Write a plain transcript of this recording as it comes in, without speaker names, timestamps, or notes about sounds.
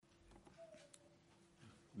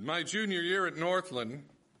My junior year at Northland,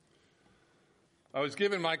 I was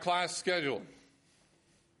given my class schedule.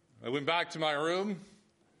 I went back to my room.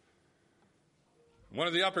 One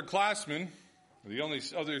of the upperclassmen, the only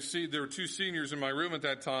other there were two seniors in my room at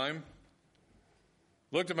that time,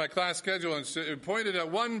 looked at my class schedule and pointed at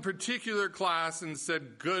one particular class and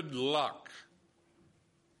said, "Good luck."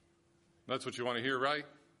 That's what you want to hear, right?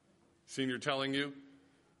 Senior telling you,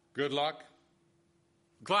 good luck.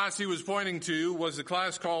 The class he was pointing to was a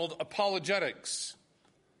class called Apologetics.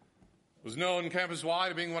 It was known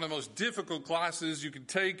campus-wide as being one of the most difficult classes you could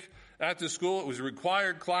take at the school. It was a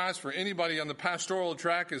required class for anybody on the pastoral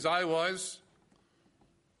track, as I was.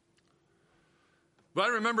 But I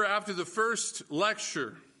remember after the first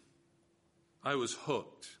lecture, I was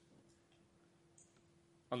hooked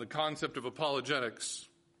on the concept of apologetics.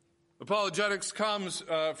 Apologetics comes,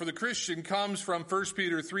 for the Christian, comes from 1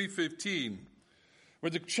 Peter 3:15. Where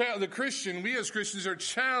the Christian, we as Christians are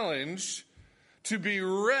challenged to be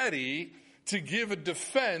ready to give a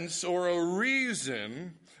defense or a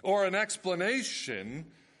reason or an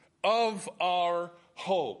explanation of our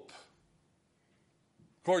hope.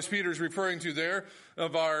 Of course, Peter's referring to there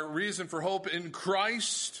of our reason for hope in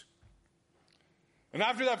Christ. And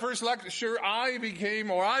after that first lecture,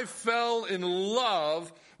 I fell in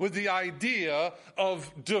love with the idea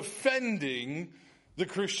of defending the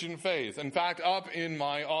Christian faith. In fact, up in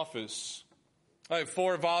my office, I have a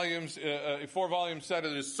 4-volume set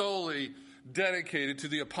that is solely dedicated to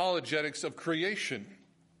the apologetics of creation.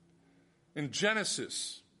 In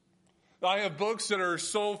Genesis, I have books that are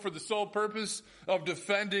sold for the sole purpose of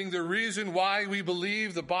defending the reason why we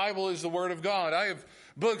believe the Bible is the Word of God. I have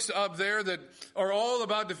books up there that are all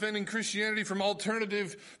about defending Christianity from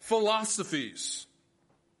alternative philosophies.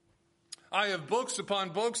 I have books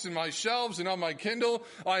upon books in my shelves and on my Kindle.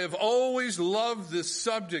 I have always loved this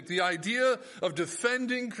subject, the idea of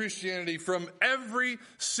defending Christianity from every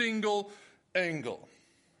single angle.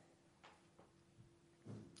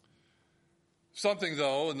 Something,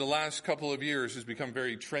 though, in the last couple of years has become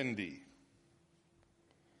very trendy.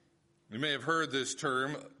 You may have heard this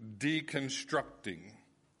term, deconstructing.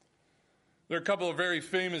 There are a couple of very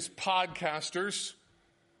famous podcasters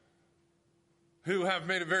who have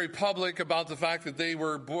made it very public about the fact that they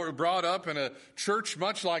were brought up in a church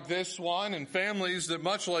much like this one and families that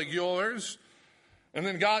much like yours, and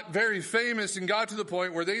then got very famous and got to the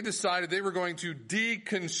point where they decided they were going to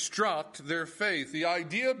deconstruct their faith. The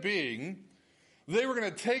idea being they were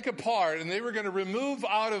going to take apart and they were going to remove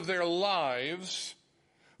out of their lives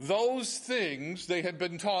those things they had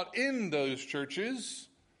been taught in those churches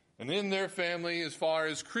and in their family as far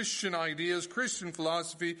as Christian ideas, Christian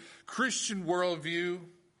philosophy, Christian worldview.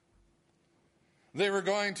 They were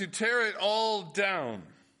going to tear it all down.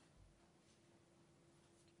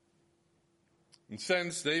 And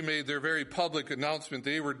since they made their very public announcement,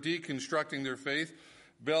 they were deconstructing their faith,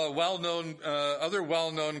 other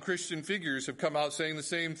well-known Christian figures have come out saying the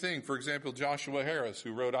same thing. For example, Joshua Harris,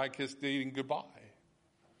 who wrote I Kissed Dating Goodbye,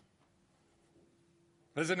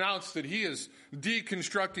 has announced that he is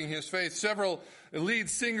deconstructing his faith. Several lead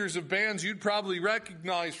singers of bands you'd probably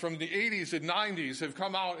recognize from the 80s and 90s have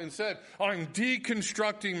come out and said, I'm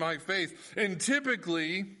deconstructing my faith. And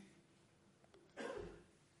typically,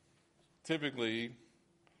 the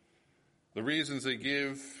reasons they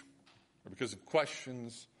give are because of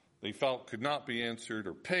questions they felt could not be answered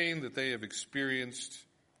or pain that they have experienced.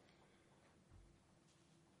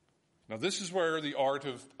 Now, this is where the art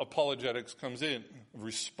of apologetics comes in,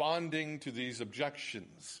 responding to these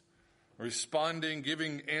objections,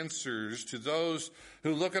 giving answers to those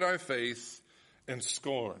who look at our faith and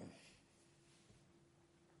scorn.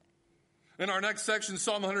 In our next section,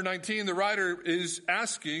 Psalm 119, the writer is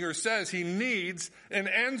asking or says he needs an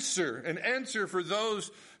answer for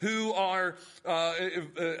those who are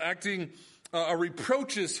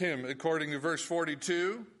reproaches him, according to verse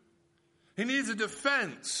 42. He needs a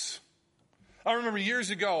defense. I remember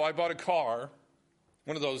years ago, I bought a car,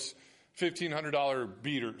 one of those $1,500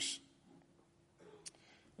 beaters.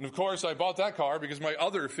 And of course, I bought that car because my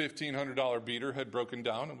other $1,500 beater had broken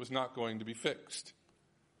down and was not going to be fixed.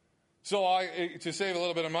 So to save a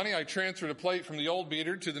little bit of money, I transferred a plate from the old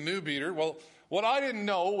beater to the new beater. Well, what I didn't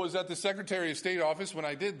know was at the Secretary of State office when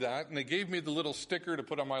I did that, and they gave me the little sticker to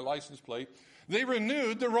put on my license plate, they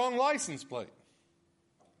renewed the wrong license plate.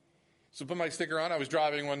 So I put my sticker on. I was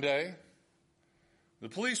driving one day. The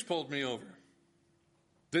police pulled me over,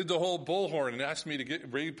 did the whole bullhorn, and asked me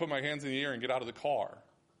to put my hands in the air and get out of the car.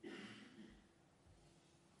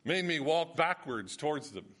 Made me walk backwards towards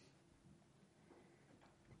them.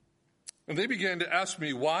 And they began to ask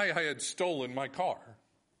me why I had stolen my car.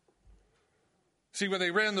 See, when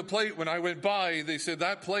they ran the plate, when I went by, they said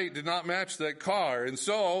that plate did not match that car. And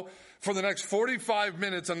so, for the next 45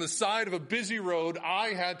 minutes on the side of a busy road, I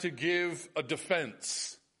had to give a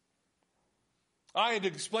defense. I had to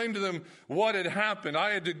explain to them what had happened.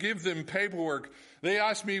 I had to give them paperwork. They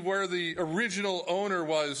asked me where the original owner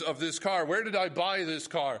was of this car. Where did I buy this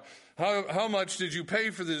car? How much did you pay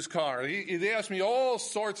for this car? They asked me all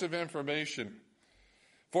sorts of information.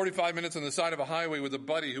 45 minutes on the side of a highway with a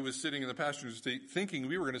buddy who was sitting in the passenger seat thinking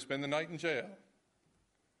we were going to spend the night in jail.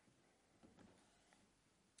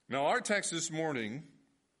 Now, our text this morning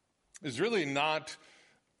is really not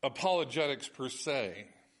apologetics per se.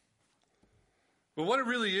 But what it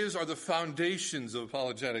really is are the foundations of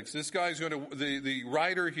apologetics. This guy's going to, the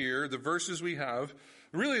writer here, the verses we have,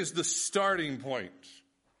 really is the starting point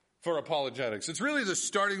for apologetics. It's really the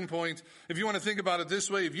starting point. If you want to think about it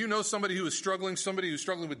this way, if you know somebody who is struggling, somebody who's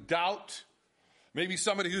struggling with doubt, maybe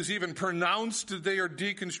somebody who's even pronounced that they are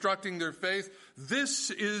deconstructing their faith,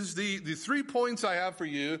 this is the 3 points I have for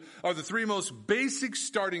you are the 3 most basic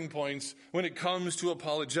starting points when it comes to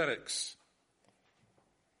apologetics.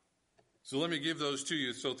 So let me give those to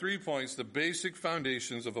you. So 3 points, the basic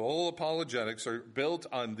foundations of all apologetics are built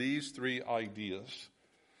on these 3 ideas.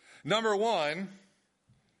 Number 1,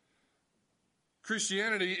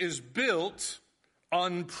 Christianity is built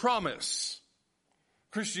on promise.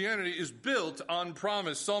 Christianity is built on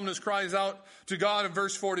promise. Psalmist cries out to God in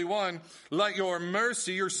verse 41, let your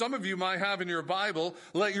mercy, or some of you might have in your Bible,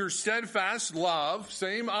 let your steadfast love,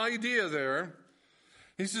 same idea there.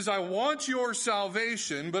 He says, I want your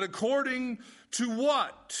salvation, but according to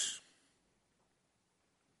what?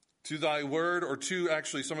 To thy word, or to,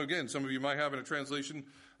 actually, some of you might have in a translation,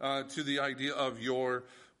 to the idea of your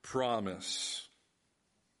promise.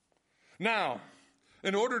 Now,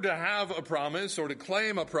 in order to have a promise or to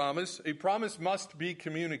claim a promise must be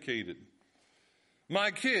communicated.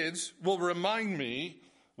 My kids will remind me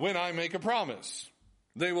when I make a promise.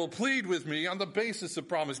 They will plead with me on the basis of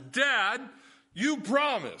promise. Dad, you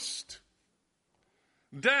promised.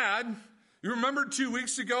 Dad, you remember 2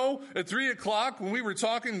 weeks ago at 3 o'clock when we were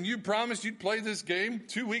talking and you promised you'd play this game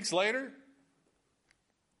 2 weeks later?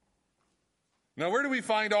 Now, where do we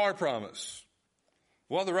find our promise?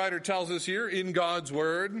 Well, the writer tells us here, in God's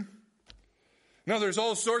Word. Now, there's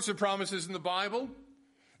all sorts of promises in the Bible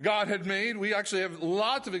God had made. We actually have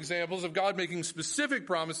lots of examples of God making specific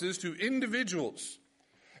promises to individuals.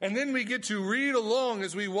 And then we get to read along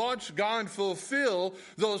as we watch God fulfill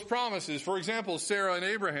those promises. For example, Sarah and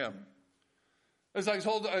Abraham. As I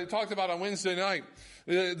talked about on Wednesday night,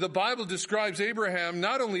 the Bible describes Abraham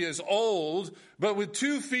not only as old, but with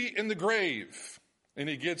 2 feet in the grave. And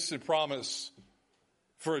he gets a promise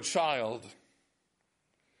for a child.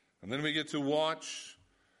 And then we get to watch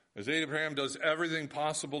as Abraham does everything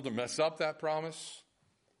possible to mess up that promise.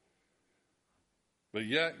 But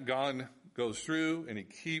yet God goes through and he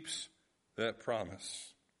keeps that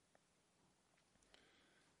promise.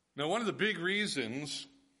 Now, one of the big reasons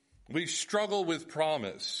we struggle with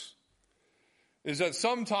promise is that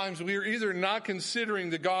sometimes we are either not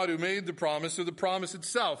considering the God who made the promise or the promise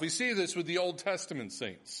itself. We see this with the Old Testament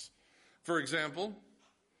saints. For example,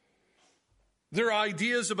 their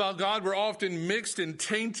ideas about God were often mixed and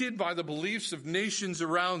tainted by the beliefs of nations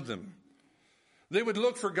around them. They would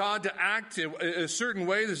look for God to act in a certain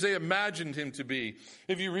way as they imagined him to be.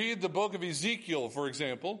 If you read the book of Ezekiel, for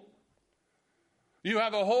example, you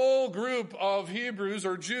have a whole group of Hebrews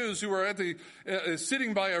or Jews who are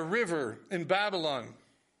sitting by a river in Babylon.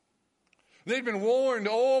 They'd been warned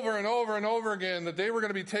over and over and over again that they were going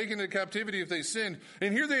to be taken into captivity if they sinned.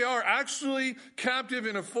 And here they are actually captive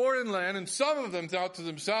in a foreign land. And some of them thought to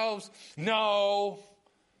themselves, no,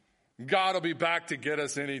 God will be back to get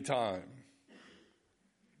us anytime.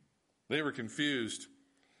 They were confused.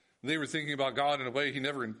 They were thinking about God in a way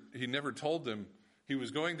he never told them he was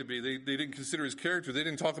going to be. They didn't consider his character. They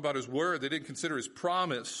didn't talk about his word. They didn't consider his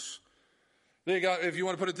promise. If you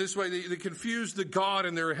want to put it this way, they confused the God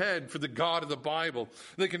in their head for the God of the Bible.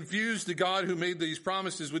 They confused the God who made these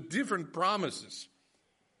promises with different promises.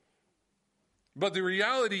 But the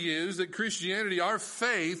reality is that Christianity, our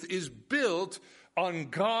faith, is built on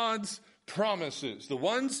God's promises. The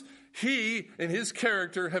ones he and his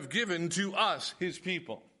character have given to us, his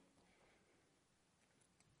people.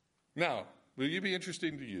 Now, will you be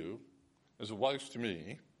interesting to you, as a wife to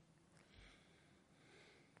me,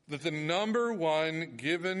 that the number one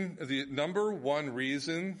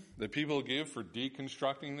reason that people give for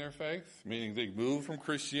deconstructing their faith, meaning they move from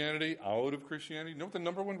Christianity out of Christianity, you know what the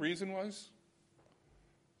number one reason was?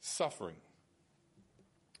 Suffering.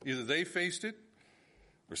 Either they faced it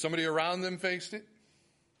or somebody around them faced it.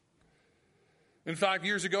 In fact,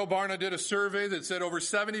 years ago, Barna did a survey that said over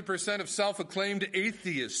 70% of self-acclaimed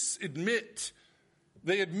atheists admit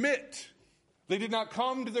they did not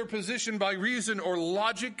come to their position by reason or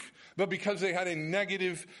logic, but because they had a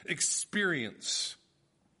negative experience.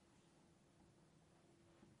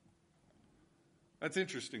 That's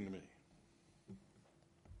interesting to me.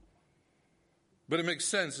 But it makes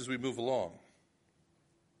sense as we move along.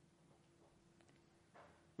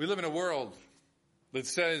 We live in a world that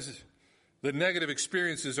says that negative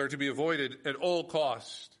experiences are to be avoided at all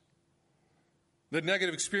costs. That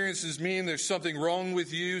negative experiences mean there's something wrong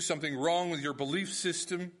with you, something wrong with your belief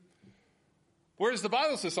system. Whereas the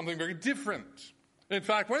Bible says something very different. In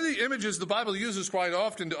fact, one of the images the Bible uses quite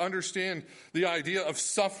often to understand the idea of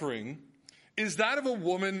suffering is that of a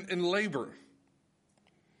woman in labor.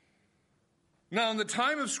 Now, in the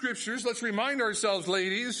time of scriptures, let's remind ourselves,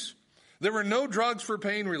 ladies, there were no drugs for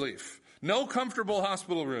pain relief, no comfortable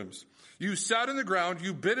hospital rooms. You sat on the ground,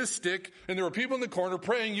 you bit a stick, and there were people in the corner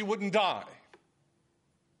praying you wouldn't die.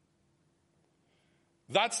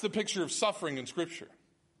 That's the picture of suffering in Scripture.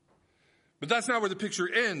 But that's not where the picture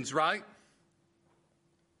ends, right?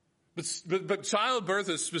 But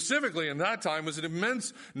childbirth, specifically in that time, was an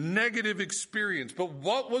immense negative experience. But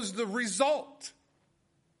what was the result?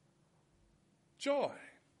 Joy.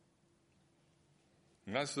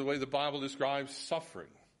 And that's the way the Bible describes suffering.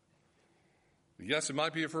 Yes, it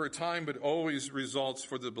might be for a time, but always results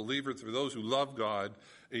for the believer, for those who love God,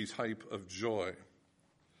 a type of joy.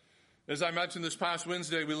 As I mentioned this past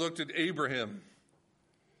Wednesday, we looked at Abraham.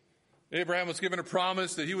 Abraham was given a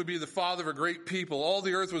promise that he would be the father of a great people. All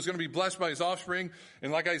the earth was going to be blessed by his offspring.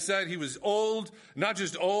 And like I said, he was old, not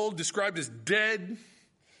just old, described as dead.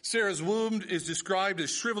 Sarah's womb is described as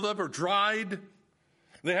shriveled up or dried.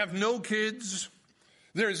 They have no kids.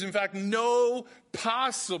 There is, in fact, no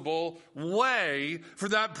possible way for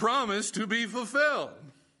that promise to be fulfilled.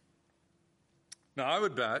 Now, I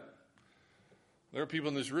would bet there are people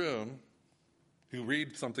in this room who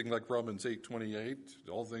read something like Romans 8:28,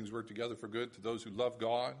 all things work together for good to those who love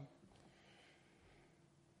God.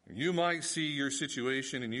 You might see your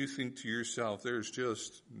situation and you think to yourself, there's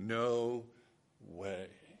just no way.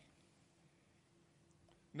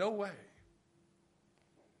 No way.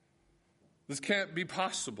 This can't be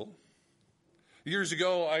possible. Years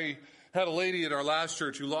ago, I had a lady at our last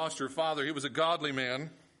church who lost her father. He was a godly man.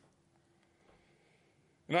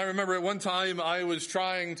 And I remember at one time I was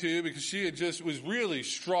trying to, because she was really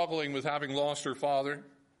struggling with having lost her father.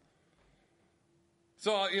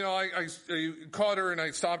 So, I caught her and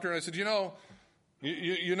I stopped her and I said,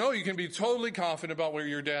 you can be totally confident about where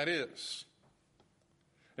your dad is.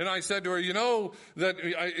 And I said to her, that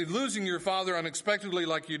losing your father unexpectedly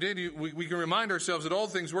like you did, we can remind ourselves that all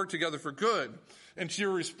things work together for good. And her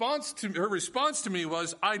response to me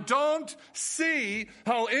was, I don't see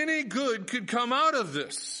how any good could come out of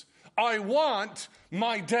this. I want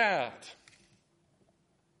my dad.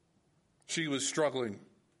 She was struggling.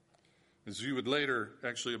 As you would later,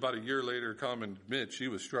 actually about a year later, come and admit, she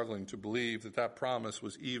was struggling to believe that promise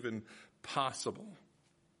was even possible.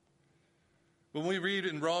 When we read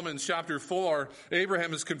in Romans chapter 4,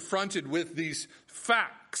 Abraham is confronted with these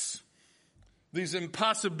facts, these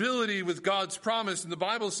impossibility with God's promise. And the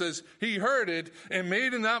Bible says he heard it and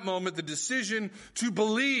made in that moment the decision to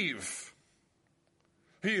believe.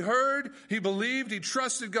 He heard, he believed, he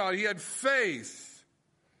trusted God, he had faith.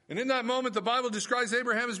 And in that moment, the Bible describes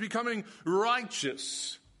Abraham as becoming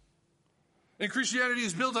righteous. And Christianity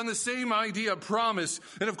is built on the same idea of promise.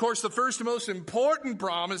 And of course, the first and most important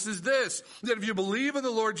promise is this, that if you believe in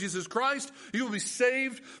the Lord Jesus Christ, you will be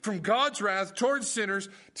saved from God's wrath towards sinners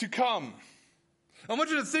to come. I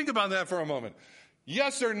want you to think about that for a moment.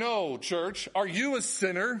 Yes or no, church? Are you a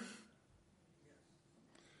sinner?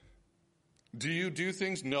 Do you do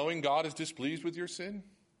things knowing God is displeased with your sin?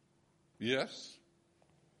 Yes.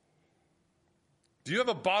 Do you have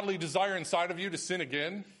a bodily desire inside of you to sin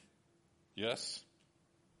again? Yes.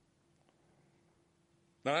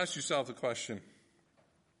 Now ask yourself the question,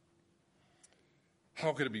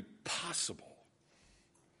 how could it be possible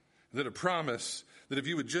that a promise that if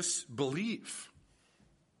you would just believe,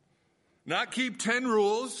 not keep 10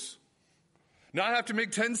 rules, not have to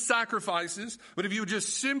make 10 sacrifices, but if you would just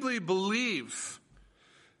simply believe,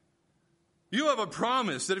 you have a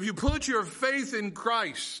promise that if you put your faith in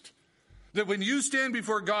Christ, that when you stand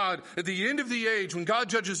before God at the end of the age, when God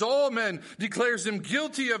judges all men, declares them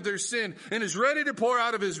guilty of their sin, and is ready to pour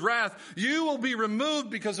out of his wrath, you will be removed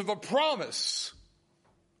because of a promise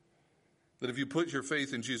that if you put your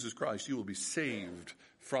faith in Jesus Christ, you will be saved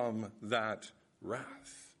from that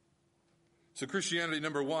wrath. So Christianity,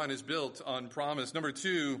 number one, is built on promise. Number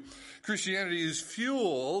two, Christianity is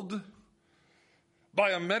fueled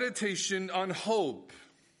by a meditation on hope.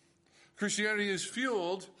 Christianity is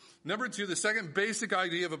fueled. Number two, the second basic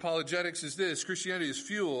idea of apologetics is this: Christianity is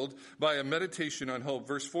fueled by a meditation on hope.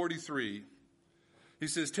 Verse 43, he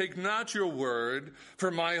says, "Take not your word,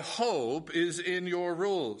 for my hope is in your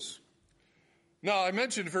rules." Now, I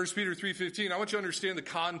mentioned 1 Peter 3:15. I want you to understand the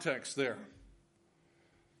context there.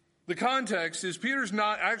 The context is Peter's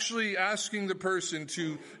not actually asking the person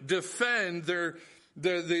to defend the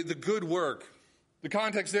good work. The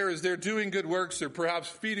context there is they're doing good works. They're perhaps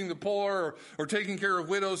feeding the poor or taking care of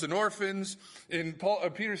widows and orphans. And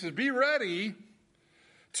Peter says, be ready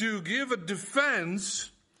to give a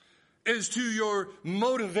defense as to your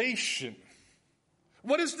motivation.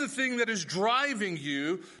 What is the thing that is driving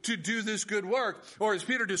you to do this good work? Or as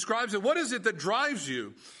Peter describes it, what is it that drives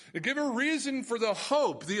you? Give a reason for the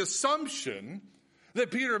hope. The assumption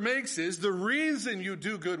that Peter makes is the reason you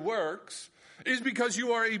do good works is because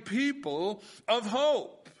you are a people of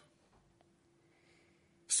hope.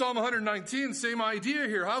 Psalm 119, same idea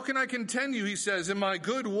here. How can I continue, he says, in my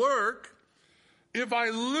good work if I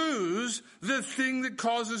lose the thing that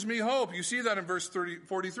causes me hope? You see that in verse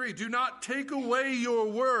 43. Do not take away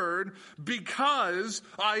your word because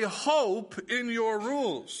I hope in your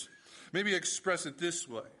rules. Maybe express it this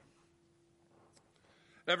way.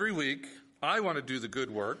 Every week, I want to do the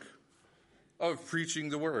good work of preaching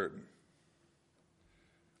the word.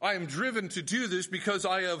 I am driven to do this because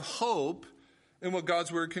I have hope in what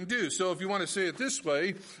God's word can do. So if you want to say it this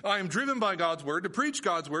way, I am driven by God's word to preach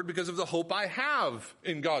God's word because of the hope I have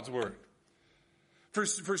in God's word. For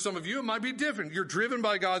some of you, it might be different. You're driven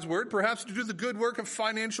by God's word, perhaps to do the good work of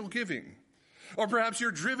financial giving. Or perhaps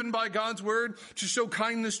you're driven by God's word to show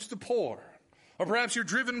kindness to the poor. Or perhaps you're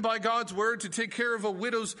driven by God's word to take care of a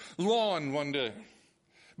widow's lawn one day.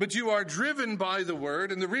 But you are driven by the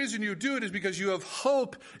word, and the reason you do it is because you have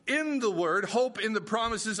hope in the word, hope in the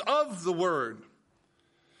promises of the word.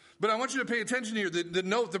 But I want you to pay attention here.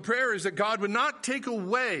 The prayer is that God would not take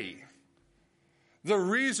away the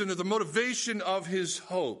reason or the motivation of his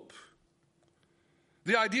hope.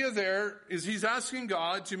 The idea there is he's asking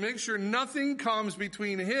God to make sure nothing comes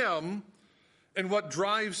between him and what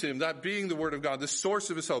drives him, that being the word of God, the source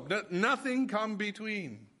of his hope. Nothing come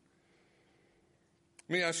between.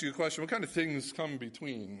 Let me ask you a question. What kind of things come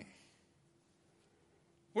between?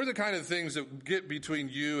 What are the kind of things that get between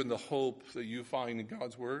you and the hope that you find in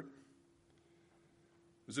God's word?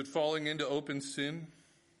 Is it falling into open sin?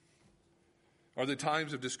 Are there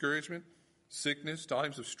times of discouragement, sickness,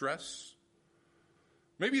 times of stress?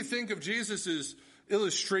 Maybe you think of Jesus'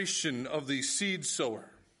 illustration of the seed sower.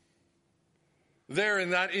 There in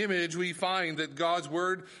that image, we find that God's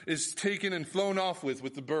word is taken and flown off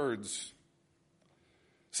with the birds.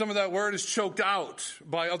 Some of that word is choked out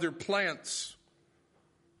by other plants.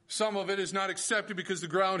 Some of it is not accepted because the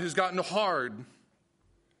ground has gotten hard.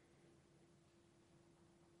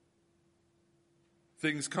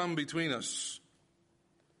 Things come between us.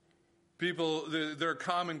 People, there are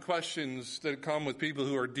common questions that come with people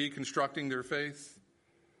who are deconstructing their faith,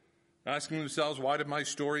 asking themselves, why did my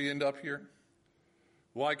story end up here?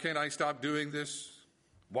 Why can't I stop doing this?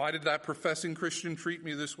 Why did that professing Christian treat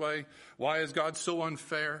me this way? Why is God so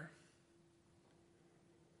unfair?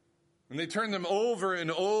 And they turn them over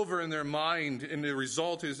and over in their mind, and the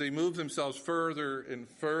result is they move themselves further and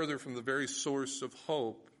further from the very source of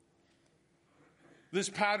hope. This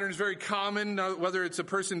pattern is very common, whether it's a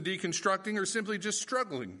person deconstructing or simply just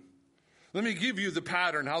struggling. Let me give you the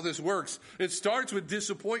pattern, how this works. It starts with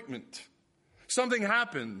disappointment. Something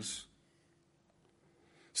happens.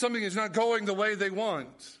 Something is not going the way they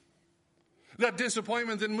want. That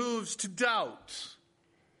disappointment then moves to doubt.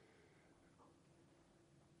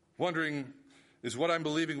 Wondering, is what I'm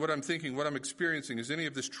believing, what I'm thinking, what I'm experiencing, is any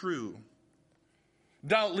of this true?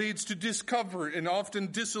 Doubt leads to discomfort and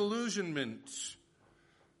often disillusionment,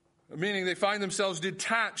 meaning they find themselves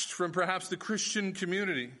detached from perhaps the Christian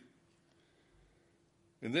community.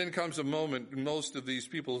 And then comes a moment in most of these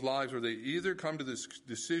people's lives where they either come to this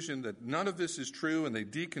decision that none of this is true and they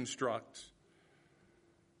deconstruct,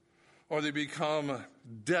 or they become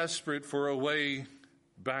desperate for a way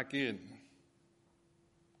back in.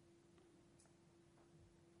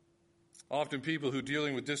 Often people who are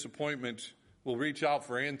dealing with disappointment will reach out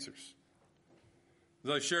for answers.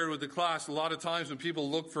 As I shared with the class, a lot of times when people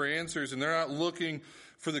look for answers and they're not looking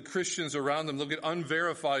for the Christians around them, they'll get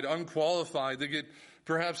unverified, unqualified. They get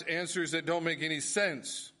perhaps answers that don't make any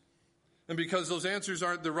sense. And because those answers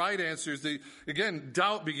aren't the right answers, again,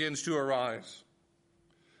 doubt begins to arise.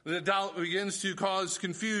 The doubt begins to cause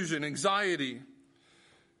confusion, anxiety,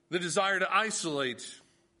 the desire to isolate.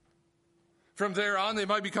 From there on, they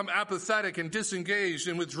might become apathetic and disengaged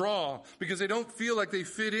and withdraw because they don't feel like they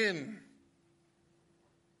fit in.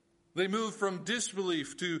 They move from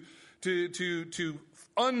disbelief to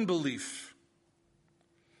unbelief.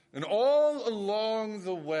 And all along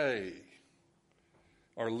the way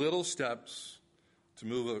are little steps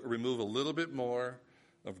to remove a little bit more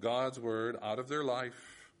of God's word out of their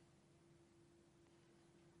life.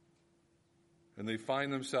 And they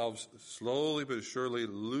find themselves slowly but surely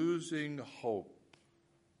losing hope.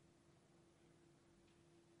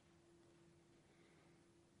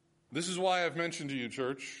 This is why I've mentioned to you,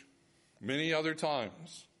 church, many other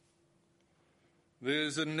times, there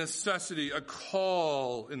is a necessity, a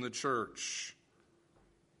call in the church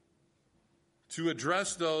to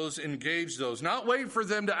address those, engage those. Not wait for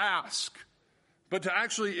them to ask, but to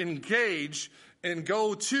actually engage and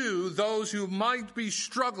go to those who might be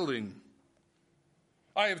struggling.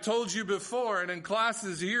 I have told you before, and in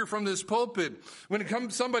classes here from this pulpit,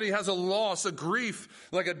 when somebody has a loss, a grief,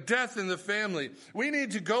 like a death in the family, we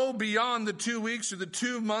need to go beyond the 2 weeks or the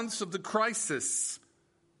 2 months of the crisis.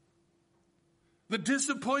 The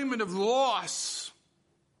disappointment of loss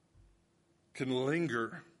can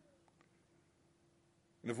linger.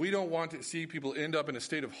 And if we don't want to see people end up in a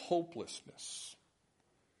state of hopelessness,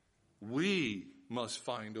 we must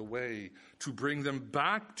find a way to bring them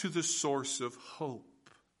back to the source of hope.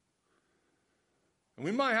 And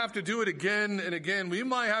we might have to do it again and again. We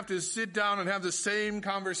might have to sit down and have the same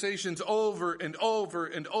conversations over and over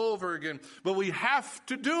and over again. But we have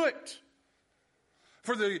to do it.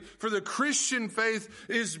 For the Christian faith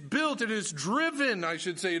is built, it is driven, I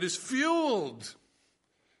should say, it is fueled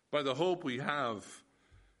by the hope we have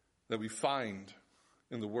that we find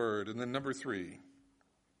in the Word. And then number 3,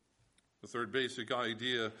 the third basic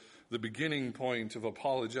idea, the beginning point of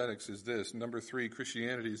apologetics is this. Number 3,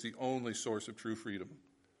 Christianity is the only source of true freedom.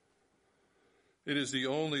 It is the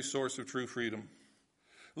only source of true freedom.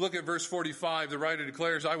 Look at verse 45. The writer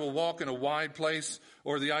declares, I will walk in a wide place,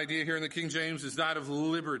 or the idea here in the King James is that of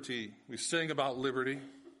liberty. We sing about liberty.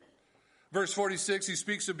 Verse 46, he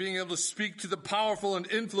speaks of being able to speak to the powerful and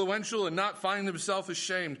influential and not find himself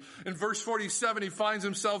ashamed. In verse 47, he finds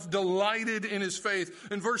himself delighted in his faith.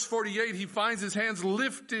 In verse 48, he finds his hands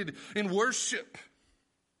lifted in worship.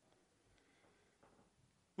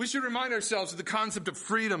 We should remind ourselves of the concept of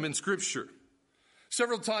freedom in Scripture.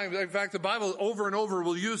 Several times, in fact, the Bible over and over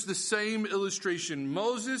will use the same illustration.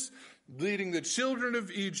 Moses leading the children of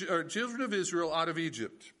Israel out of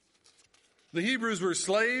Egypt. The Hebrews were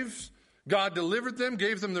slaves. God delivered them,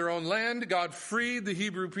 gave them their own land. God freed the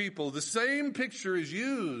Hebrew people. The same picture is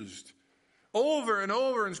used over and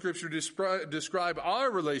over in Scripture to describe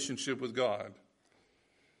our relationship with God.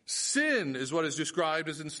 Sin is what is described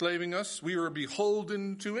as enslaving us. We are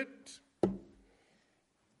beholden to it.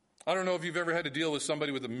 I don't know if you've ever had to deal with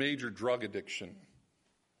somebody with a major drug addiction.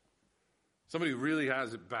 Somebody who really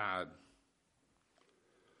has it bad. Have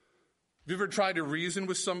you ever tried to reason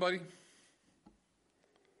with somebody?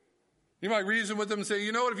 You might reason with them and say,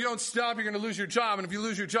 you know what, if you don't stop, you're going to lose your job. And if you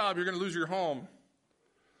lose your job, you're going to lose your home.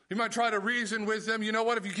 You might try to reason with them, you know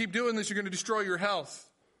what, if you keep doing this, you're going to destroy your health.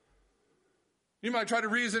 You might try to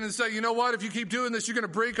reason and say, you know what, if you keep doing this, you're going to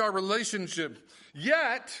break our relationship.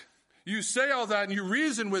 Yet, you say all that and you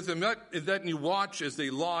reason with them, that you watch as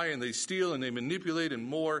they lie and they steal and they manipulate and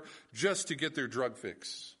more just to get their drug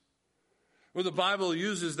fix. Well, the Bible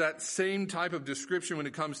uses that same type of description when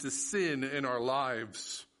it comes to sin in our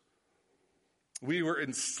lives. We were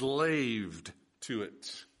enslaved to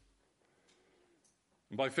it.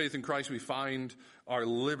 And by faith in Christ, we find our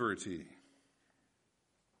liberty.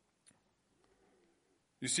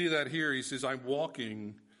 You see that here. He says, I'm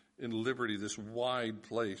walking in liberty, this wide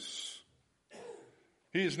place.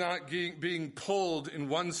 He is not being pulled in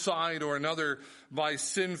one side or another by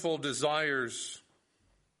sinful desires.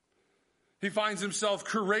 He finds himself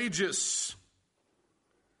courageous.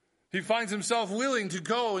 He finds himself willing to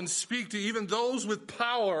go and speak to even those with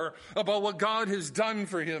power about what God has done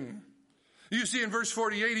for him. You see in verse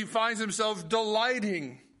 48, he finds himself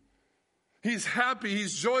delighting. He's happy,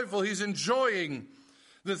 he's joyful, he's enjoying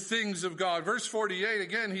the things of God. Verse 48,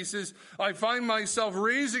 again, he says, I find myself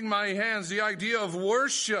raising my hands, the idea of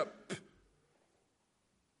worship.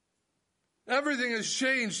 Everything has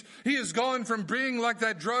changed. He has gone from being like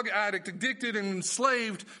that drug addict, addicted and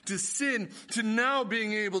enslaved to sin, to now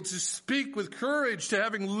being able to speak with courage, to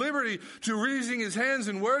having liberty, to raising his hands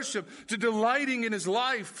in worship, to delighting in his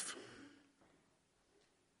life.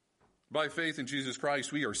 By faith in Jesus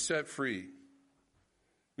Christ, we are set free.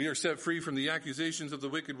 We are set free from the accusations of the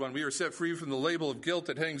wicked one. We are set free from the label of guilt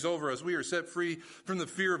that hangs over us. We are set free from the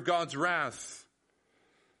fear of God's wrath.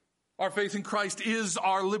 Our faith in Christ is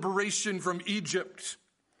our liberation from Egypt.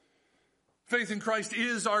 Faith in Christ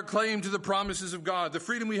is our claim to the promises of God. The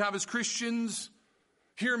freedom we have as Christians,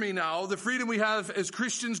 hear me now, the freedom we have as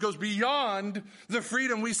Christians goes beyond the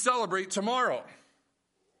freedom we celebrate tomorrow.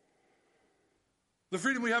 The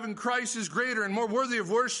freedom we have in Christ is greater and more worthy of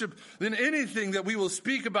worship than anything that we will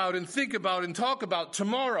speak about and think about and talk about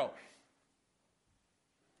tomorrow.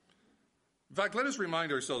 In fact, let us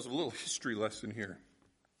remind ourselves of a little history lesson here.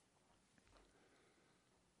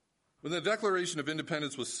 When the Declaration of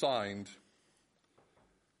Independence was signed,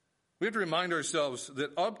 we have to remind ourselves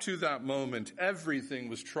that up to that moment, everything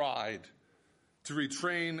was tried to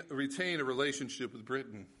retain a relationship with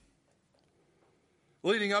Britain.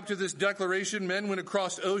 Leading up to this declaration, men went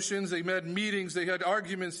across oceans, they had meetings, they had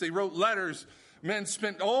arguments, they wrote letters. Men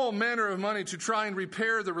spent all manner of money to try and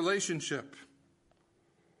repair the relationship.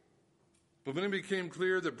 But when it became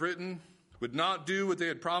clear that Britain would not do what they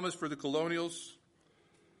had promised for the colonials,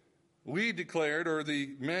 we declared, or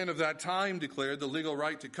the men of that time declared, the legal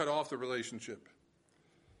right to cut off the relationship.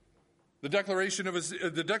 The Declaration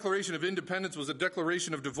of Independence was a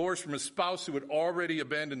declaration of divorce from a spouse who had already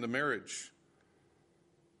abandoned the marriage.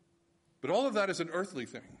 But all of that is an earthly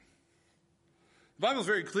thing. The Bible is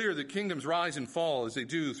very clear that kingdoms rise and fall as they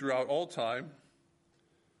do throughout all time.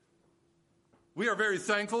 We are very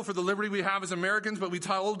thankful for the liberty we have as Americans, but we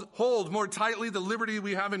hold more tightly the liberty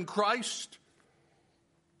we have in Christ.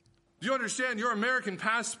 Do you understand? Your American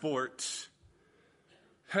passport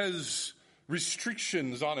has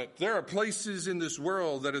restrictions on it. There are places in this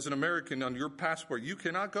world that as an American on your passport you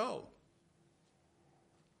cannot go.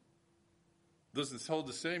 Doesn't hold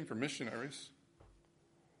the same for missionaries.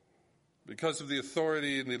 Because of the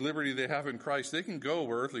authority and the liberty they have in Christ, they can go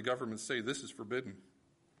where earthly governments say this is forbidden.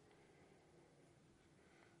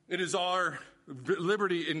 It is our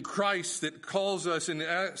liberty in Christ that calls us and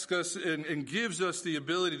asks us and gives us the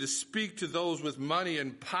ability to speak to those with money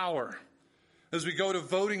and power. As we go to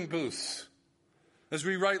voting booths, as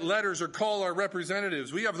we write letters or call our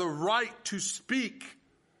representatives, we have the right to speak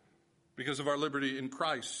because of our liberty in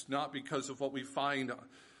Christ, not because of what we find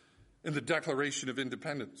in the Declaration of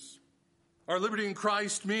Independence. Our liberty in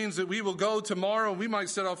Christ means that we will go tomorrow and we might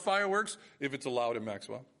set off fireworks if it's allowed in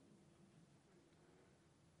Maxwell.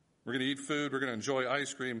 We're going to eat food, we're going to enjoy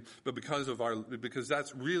ice cream, but because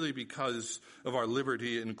that's really because of our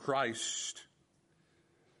liberty in Christ.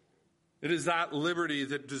 It is that liberty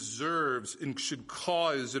that deserves and should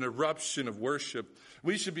cause an eruption of worship.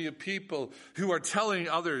 We should be a people who are telling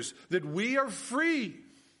others that we are free.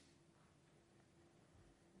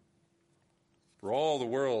 For all the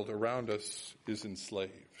world around us is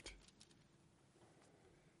enslaved.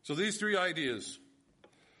 So these three ideas,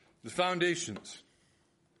 the foundations.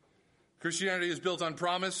 Christianity is built on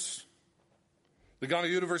promise. The God of the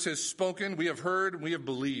universe has spoken. We have heard. We have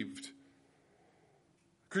believed.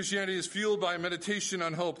 Christianity is fueled by a meditation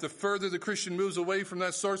on hope. The further the Christian moves away from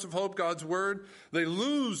that source of hope, God's word, they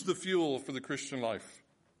lose the fuel for the Christian life.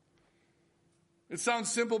 It sounds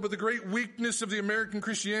simple, but the great weakness of the American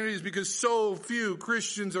Christianity is because so few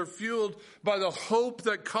Christians are fueled by the hope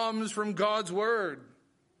that comes from God's word.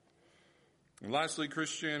 And lastly,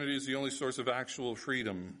 Christianity is the only source of actual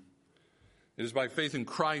freedom. It is by faith in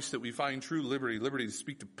Christ that we find true liberty, liberty to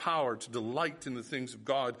speak to power, to delight in the things of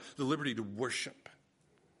God, the liberty to worship.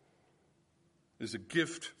 It is a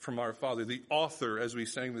gift from our Father, the author, as we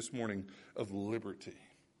sang this morning, of liberty.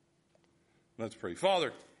 Let's pray.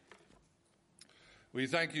 Father, we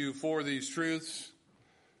thank you for these truths,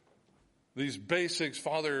 these basics,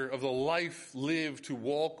 Father, of the life lived to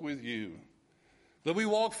walk with you. That we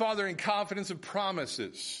walk, Father, in confidence of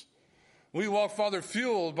promises. We walk, Father,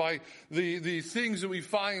 fueled by the things that we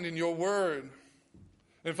find in your word.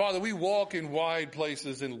 And Father, we walk in wide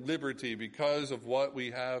places in liberty because of what we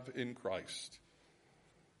have in Christ.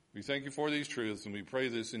 We thank you for these truths, and we pray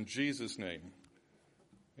this in Jesus' name.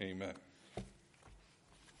 Amen.